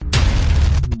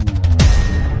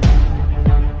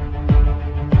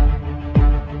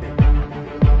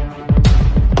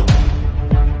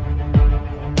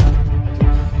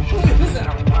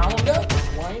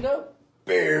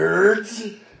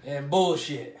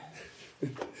bullshit. All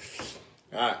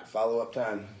right, follow-up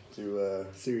time to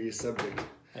a serious subject.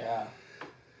 Yeah.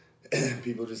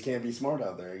 People just can't be smart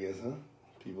out there, I guess, huh?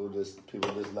 People just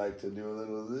like to do a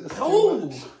little of this.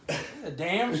 Oh, a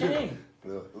damn shame.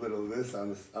 A little of this on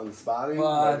the spotting.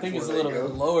 Well, right I think it's a before little they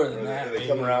bit go. lower than Or that. They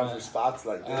come around for spots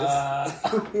like this.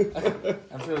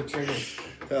 I feel triggered.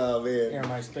 Oh man. Here in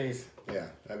my space. Yeah,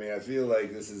 I mean, I feel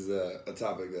like this is a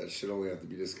topic that should only have to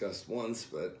be discussed once,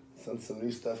 but since some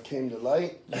new stuff came to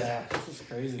light, Yeah, this is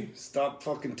crazy. stop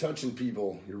fucking touching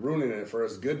people. You're ruining it for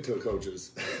us good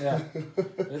coaches. Yeah,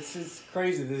 it's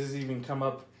crazy. This has even come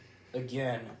up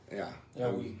again. Yeah.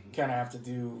 We kind of have to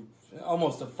do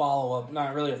almost a follow up.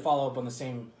 Not really a follow up on the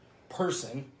same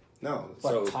person, No.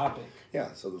 but a topic.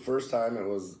 Yeah, so the first time it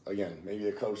was, again, maybe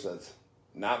a coach that's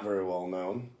not very well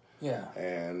known. Yeah.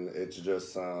 And it's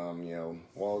just,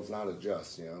 it's not a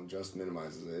just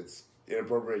minimizes it. It's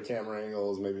inappropriate camera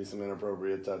angles, maybe some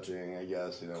inappropriate touching, I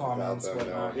guess, Comments, without them.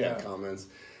 whatnot, Yeah, yeah. comments.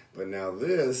 But now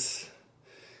this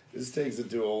takes it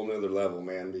to a whole nother level,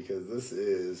 man, because this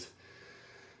is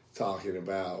talking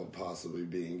about possibly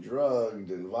being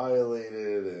drugged and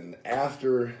violated, and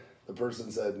after the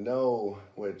person said no,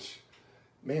 which,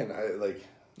 man,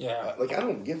 Yeah. I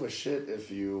don't give a shit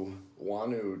if you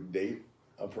want to date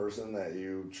a person that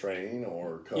you train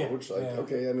or coach. Yeah, yeah.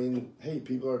 Okay, I mean, hey,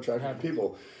 people are attracted to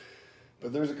people.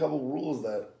 But there's a couple rules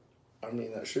that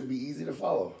should be easy to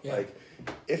follow. Yeah. Like,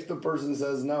 if the person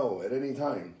says no at any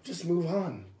time, just move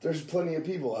on. There's plenty of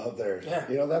people out there.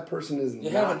 Yeah. That person is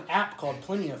They not... have an app called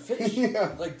Plenty of Fish.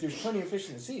 Yeah. Like, there's plenty of fish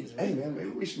in the seas, right? Hey, man, maybe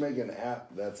we should make an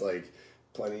app that's like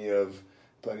plenty of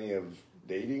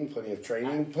dating, plenty of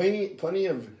training, plenty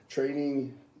of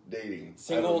training, dating.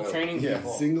 Single training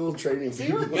people. Yeah, single training So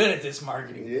people. you're good at this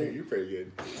marketing. Yeah, you're pretty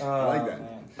good. I like that.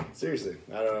 Man. Seriously,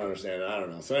 I don't understand it. I don't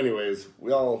know. So, anyways,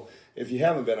 if you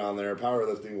haven't been on there,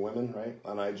 Powerlifting Women, right,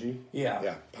 on IG? Yeah.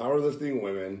 Yeah, Powerlifting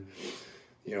Women,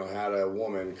 had a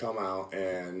woman come out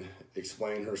and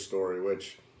explain her story,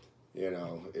 which,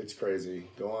 it's crazy.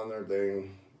 Go on their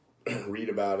thing, read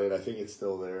about it. I think it's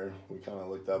still there. We kind of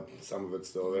looked up. Some of it's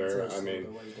still there. It's I mean,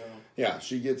 the way to go. yeah,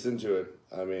 she gets into it.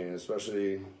 I mean,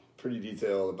 especially pretty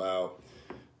detailed about,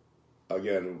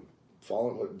 again,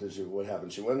 what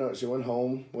happened? She went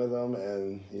home with him,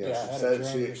 and she had a said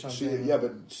drink or something.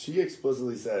 but she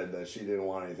explicitly said that she didn't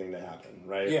want anything to happen,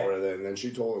 right? Yeah. And then she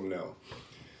told him no.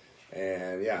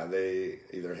 And yeah, they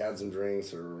either had some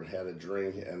drinks or had a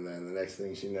drink, and then the next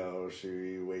thing she knows,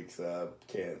 she wakes up,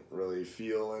 can't really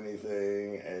feel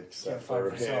anything except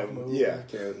for him. Move. Yeah,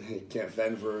 can't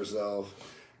fend for herself,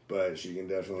 but she can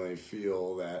definitely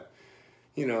feel that,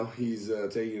 he's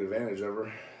taking advantage of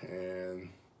her, and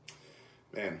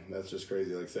man, that's just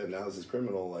crazy. Like I said, now this is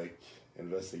criminal,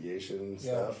 investigation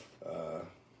stuff. I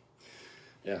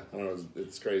don't know,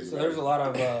 it's crazy. So there's a lot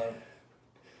of, I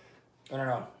don't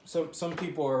know. So some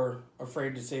people are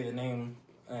afraid to say the name,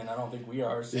 and I don't think we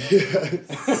are. So.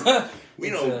 We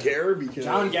don't care because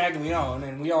John Gaglione,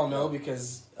 and we all know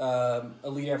because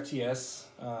Elite FTS,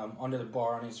 Under the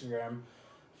Bar on Instagram.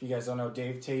 If you guys don't know,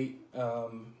 Dave Tate,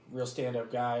 real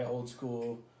stand-up guy, old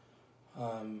school,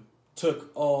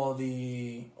 took all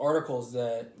the articles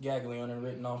that Gaglione had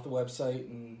written off the website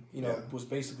and, was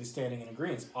basically standing in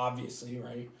agreement, obviously,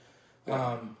 right?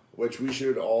 Yeah. Which we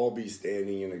should all be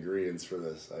standing in agreement for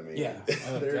this. I mean,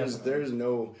 there's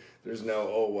no,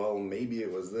 oh, well, maybe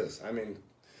it was this. I mean,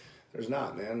 there's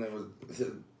not, man. There was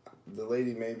the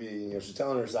lady maybe, she's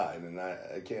telling her side, and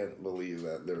I can't believe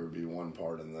that there would be one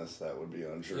part in this that would be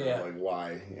unsure of,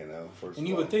 why, first And of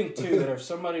you all. would think, too, that if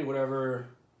somebody would ever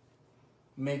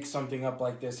make something up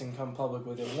like this and come public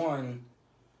with it,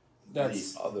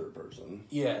 that's... The other person.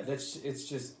 Yeah, it's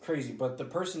just crazy. But the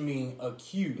person being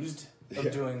accused of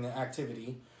doing the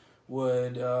activity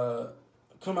would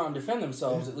come out and defend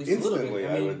themselves at least instantly, a little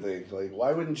bit. I would think.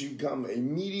 Why wouldn't you come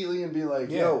immediately and be like,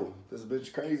 yo, this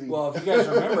bitch crazy? Well, if you guys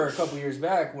remember a couple years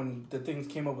back when the things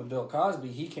came up with Bill Cosby,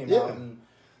 he came out and,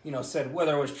 said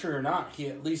whether it was true or not, he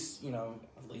at least,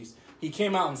 he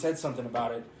came out and said something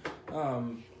about it.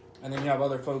 And then you have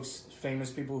other folks,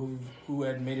 famous people who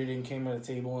admitted and came to the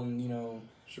table and,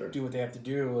 do what they have to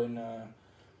do. And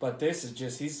but this is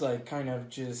just, he's kind of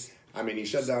just... I mean, he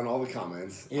shut down all the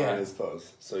comments on his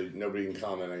post, so nobody can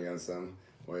comment against him,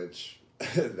 which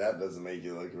that doesn't make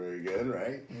you look very good,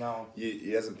 right? No.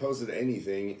 He hasn't posted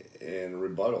anything in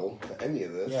rebuttal to any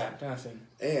of this. Yeah, nothing.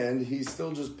 And he's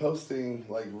still just posting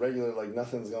regular,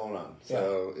 nothing's going on.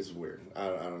 So it's weird. I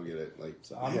don't get it.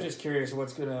 So I'm just curious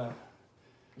what's gonna.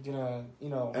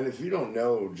 And if you don't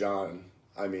know John,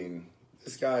 I mean,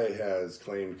 this guy has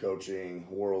claimed coaching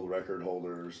world record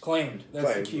holders. Claimed.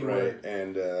 That's the key word.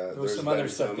 And there was some other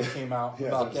stuff that came out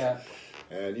about that.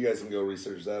 And you guys can go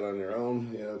research that on your own,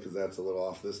 because that's a little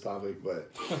off this topic.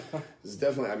 But it's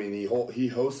definitely, I mean, he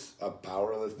hosts a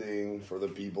powerlifting for the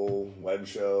people web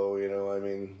show. I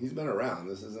mean, he's been around.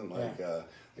 This isn't like,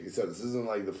 like I said, this isn't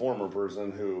like the former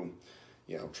person who,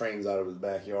 trains out of his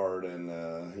backyard and,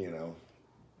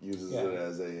 uses it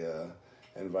as a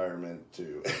environment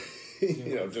to,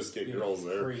 just get girls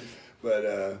there. Free.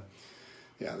 But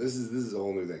this is a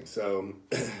whole new thing. So.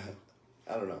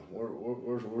 I don't know.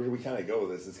 Where do we kind of go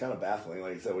with this? It's kind of baffling.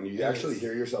 Like I said, when you actually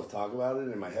hear yourself talk about it,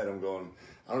 in my head, I'm going,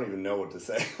 I don't even know what to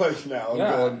say. Like now, I'm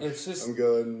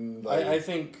going. Like, I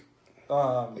think.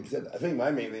 Like I said, I think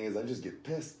my main thing is I just get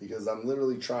pissed because I'm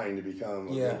literally trying to become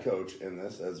a good coach in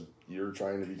this, as you're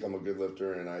trying to become a good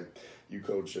lifter, and you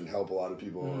coach and help a lot of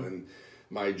people in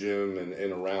my gym and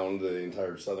around the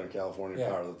entire Southern California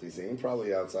powerlifting scene,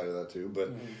 probably outside of that too, but.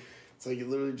 It's like, it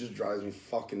literally just drives me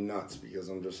fucking nuts because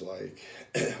I'm just like,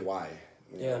 why?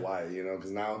 Why? Because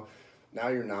now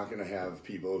you're not going to have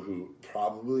people who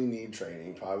probably need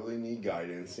training, probably need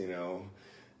guidance, they're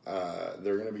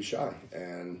going to be shy.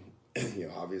 And,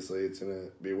 obviously it's going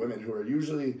to be women who are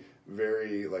usually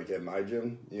very, like at my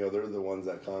gym, they're the ones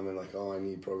that come and like, oh, I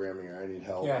need programming or I need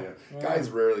help.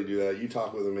 Guys rarely do that. You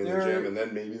talk with them in the gym and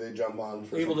then maybe they jump on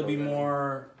for able to be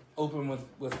more open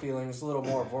with feelings, a little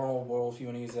more vulnerable, if you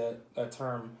want to use that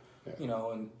term,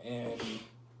 and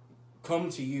come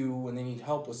to you when they need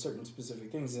help with certain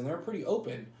specific things, and they're pretty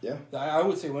open. Yeah, I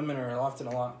would say women are often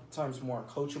a lot of times more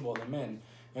coachable than men,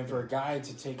 and for a guy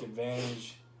to take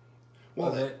advantage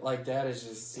of it like that is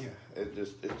just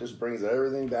it just brings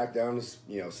everything back down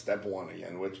to step one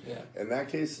again. Which in that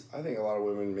case, I think a lot of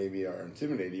women maybe are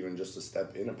intimidated even just to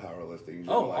step in a powerlifting gym.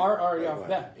 Already off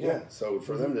that. Yeah. So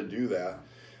for them to do that.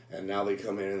 And now they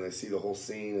come in and they see the whole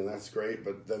scene, and that's great.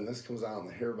 But then this comes out and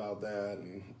they hear about that.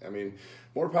 And, I mean,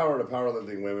 more power to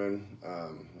powerlifting women.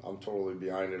 I'm totally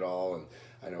behind it all. And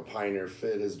I know Pioneer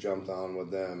Fit has jumped on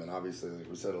with them. And obviously, like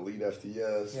we said, Elite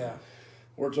FTS. Yeah.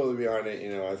 We're totally behind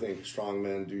it. I think strong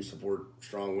men do support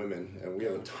strong women. And we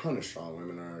have a ton of strong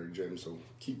women in our gym. So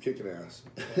keep kicking ass.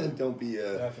 Don't be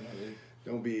definitely.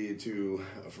 Don't be too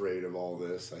afraid of all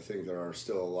this. I think there are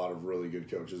still a lot of really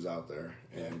good coaches out there.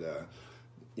 And,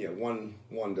 one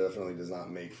definitely does not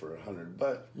make for 100,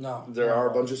 but there are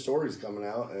a bunch of stories coming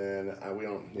out, and we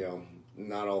don't,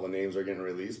 not all the names are getting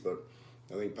released, but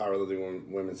I think Powerlifting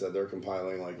Women said they're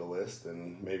compiling like a list,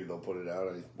 and maybe they'll put it out,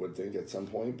 I would think, at some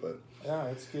point, but... Yeah,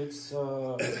 it's good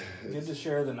to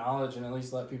share the knowledge and at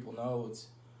least let people know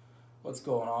what's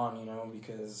going on,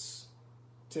 because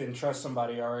to entrust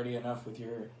somebody already enough with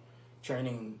your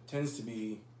training tends to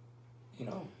be,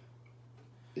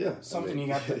 something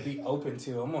you have to be open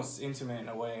to, almost intimate in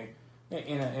a way,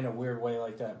 in a weird way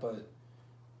like that. But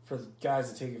for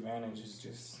guys to take advantage is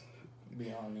just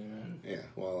beyond me, man. Yeah,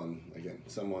 well, and again,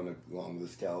 someone along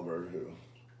this caliber who,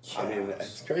 I mean,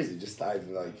 it's crazy. Just I've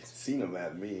seen him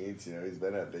at meets. He's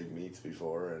been at big meets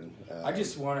before, and I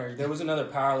just wonder. There was another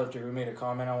powerlifter who made a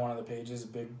comment on one of the pages, a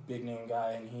big name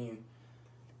guy, and he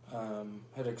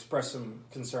had expressed some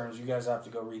concerns. You guys have to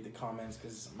go read the comments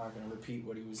because I'm not going to repeat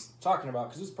what he was talking about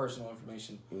because it's personal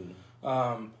information.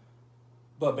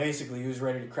 But basically, he was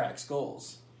ready to crack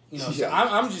skulls. So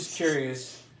I'm just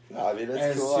curious as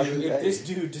to if this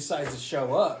dude decides to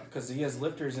show up because he has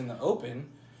lifters in the open.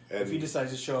 And if he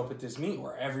decides to show up at this meet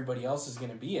where everybody else is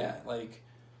going to be at,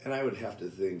 and I would have to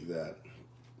think that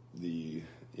the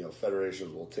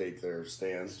federations will take their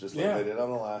stance just like they did on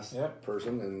the last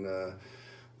person and.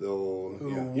 Who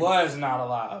was not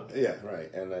allowed. Yeah,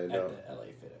 right. And I know at the LA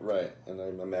Fit. Right, and I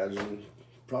imagine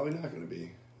probably not going to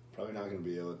be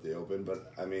at the Open.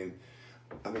 But I mean,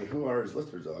 who are his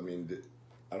lifters though? I mean,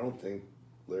 I don't think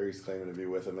Larry's claiming to be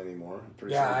with him anymore. I'm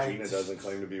pretty sure Gina doesn't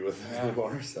claim to be with him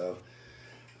anymore. So,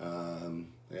 I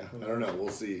don't know. We'll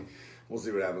see. We'll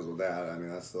see what happens with that. I mean,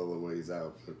 that's still a ways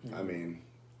out. But I mean,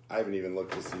 I haven't even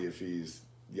looked to see if he's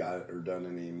got or done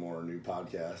any more new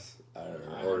podcasts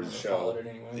or his show.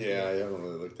 Anyway. I haven't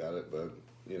really looked at it, but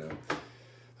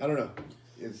I don't know.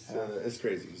 It's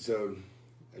crazy. So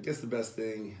I guess the best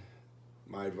thing,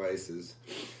 my advice is,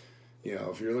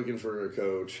 if you're looking for a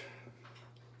coach,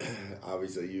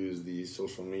 obviously use the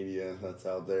social media that's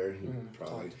out there.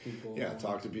 Probably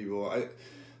talk to people.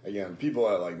 People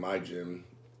at my gym,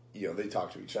 they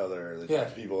talk to each other. They talk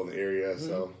to people in the area,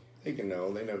 so they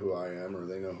know who I am or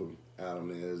they know who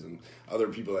Adam is and other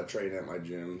people that train at my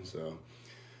gym. So,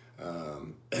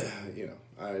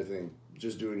 I think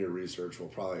just doing your research will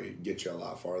probably get you a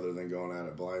lot farther than going at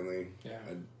it blindly. Yeah.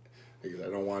 because I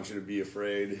don't want you to be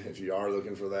afraid if you are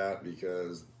looking for that,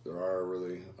 because there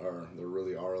really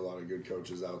are a lot of good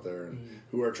coaches out there and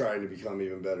who are trying to become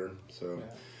even better. So.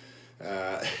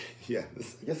 Yeah.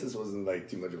 I guess this wasn't like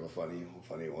too much of a funny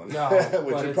one, no,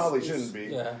 which it probably shouldn't be.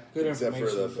 Yeah, good except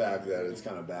for the fact that it's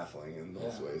kind of baffling in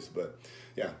most ways. But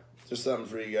yeah, just something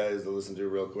for you guys to listen to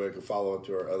real quick. A follow up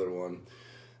to our other one.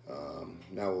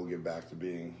 Now we'll get back to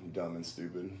being dumb and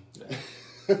stupid. Yeah.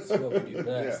 That's what we do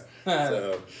best.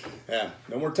 So, yeah,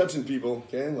 no more touching people.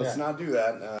 Okay, let's not do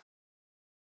that.